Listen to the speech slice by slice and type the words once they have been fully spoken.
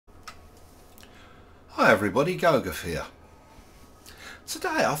Hi everybody, Gogof here.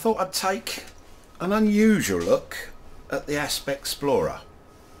 Today I thought I'd take an unusual look at the Asp Explorer.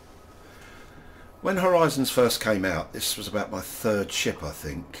 When Horizons first came out, this was about my third ship I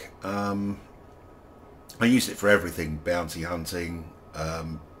think. I used it for everything, bounty hunting,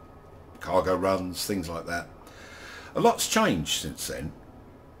 cargo runs, things like that. A lot's changed since then.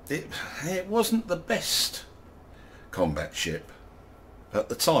 It wasn't the best combat ship. At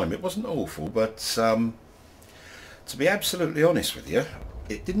the time it wasn't awful, but to be absolutely honest with you,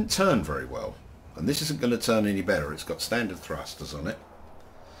 it didn't turn very well, and this isn't going to turn any better. It's got standard thrusters on it.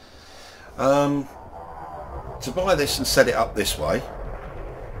 To buy this and set it up this way,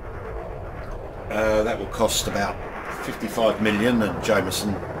 that will cost about 55 million at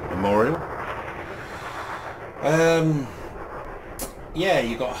Jameson Memorial. Yeah,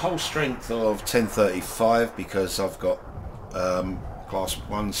 you've got a hull strength of 1035 because I've got Class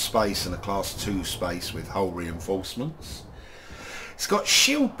 1 space and a Class 2 space with hull reinforcements. It's got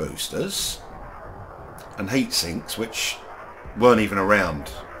shield boosters and heat sinks which weren't even around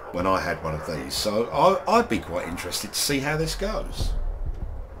when I had one of these, so I'd be quite interested to see how this goes.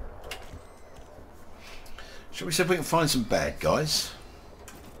 Shall we see if we can find some bad guys?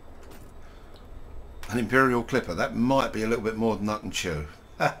 An Imperial Clipper, that might be a little bit more than I can chew.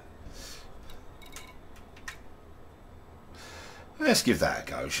 Let's give that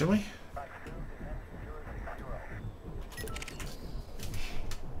a go, shall we?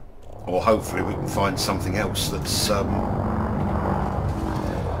 Or hopefully we can find something else that's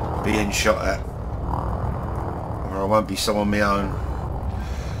being shot at, or I won't be so on my own.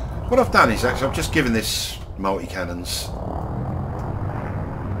 What I've done is actually I've just given this multi-cannons.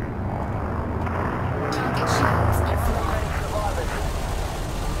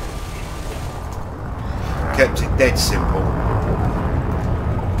 Kept it dead simple.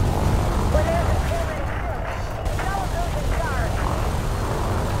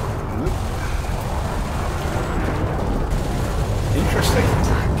 Interesting.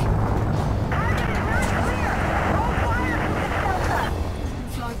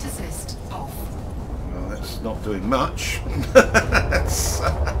 Flight assist off. Well, that's not doing much. Flight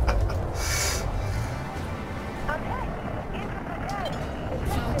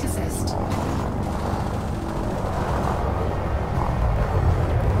assist.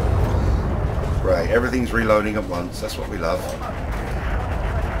 Right, everything's reloading at once. That's what we love.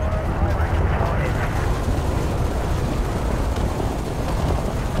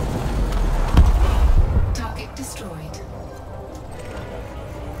 Target destroyed.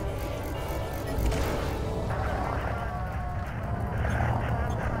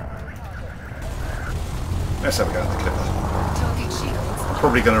 Let's have a go at the Clipper. Target shields.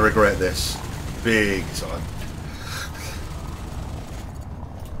 Probably going to regret this. Big time.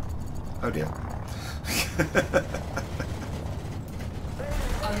 Oh dear.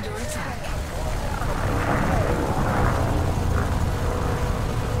 Under attack.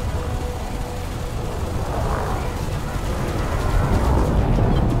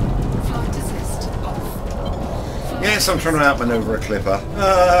 Flight assist off. Yes, I'm trying to outmaneuver a Clipper.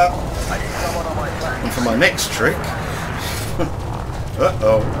 And for my next trick...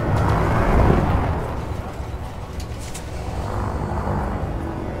 Uh-oh.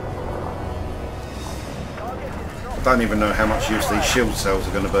 I don't even know how much use these shield cells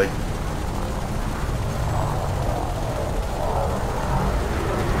are going to be.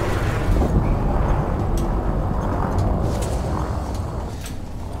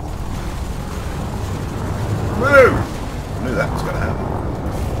 Woo! I knew that was going to happen.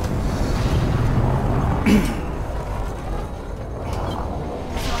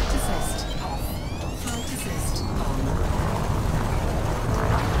 Flight assist off. Flight assist on.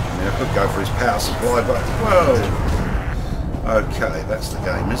 I mean, I could go for his power supply, but... Whoa! Okay, that's the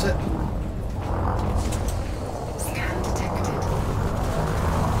game, is it? Scan detected.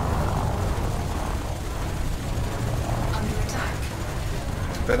 Under attack.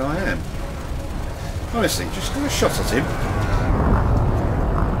 I bet I am. Honestly, just got a shot at him.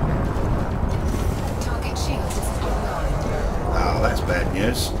 Target shield is online. Oh, that's bad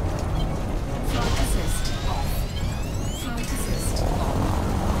news. Flight assist off. Flight assist on.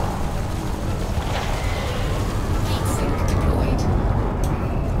 Heat sink deployed.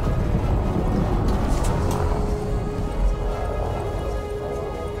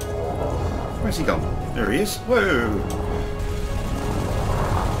 Where's he gone? There he is. Whoa!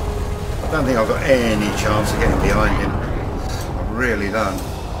 I don't think I've got any chance of getting behind him. I really don't.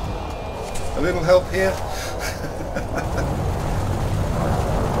 A little help here?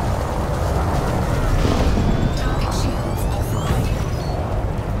 Target shields offline.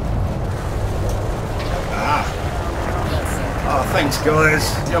 Thanks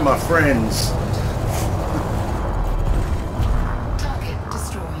guys, you're my friends. Target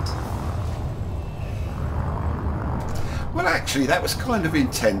destroyed. Well actually that was kind of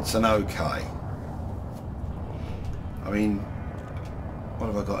intense and okay. I mean, what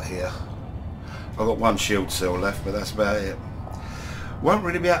have I got here? I've got one shield cell left, but that's about it. Won't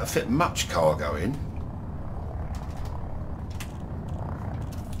really be able to fit much cargo in.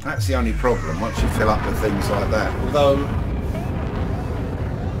 That's the only problem once you fill up with things like that. Although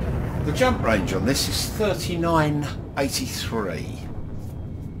the jump range on this is 3983.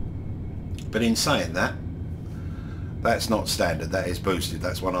 But in saying that, that's not standard, that is boosted.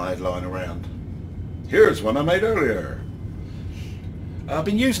 That's one I had lying around. Here's one I made earlier. I've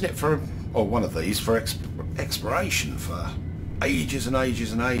been using it for, or one of these, for exploration for ages and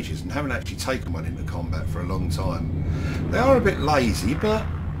ages and ages, and haven't actually taken one into combat for a long time. They are a bit lazy, but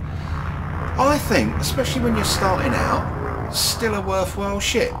I think, especially when you're starting out, still a worthwhile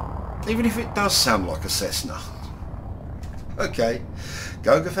ship, even if it does sound like a Cessna. Okay,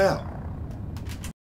 Gogaf out.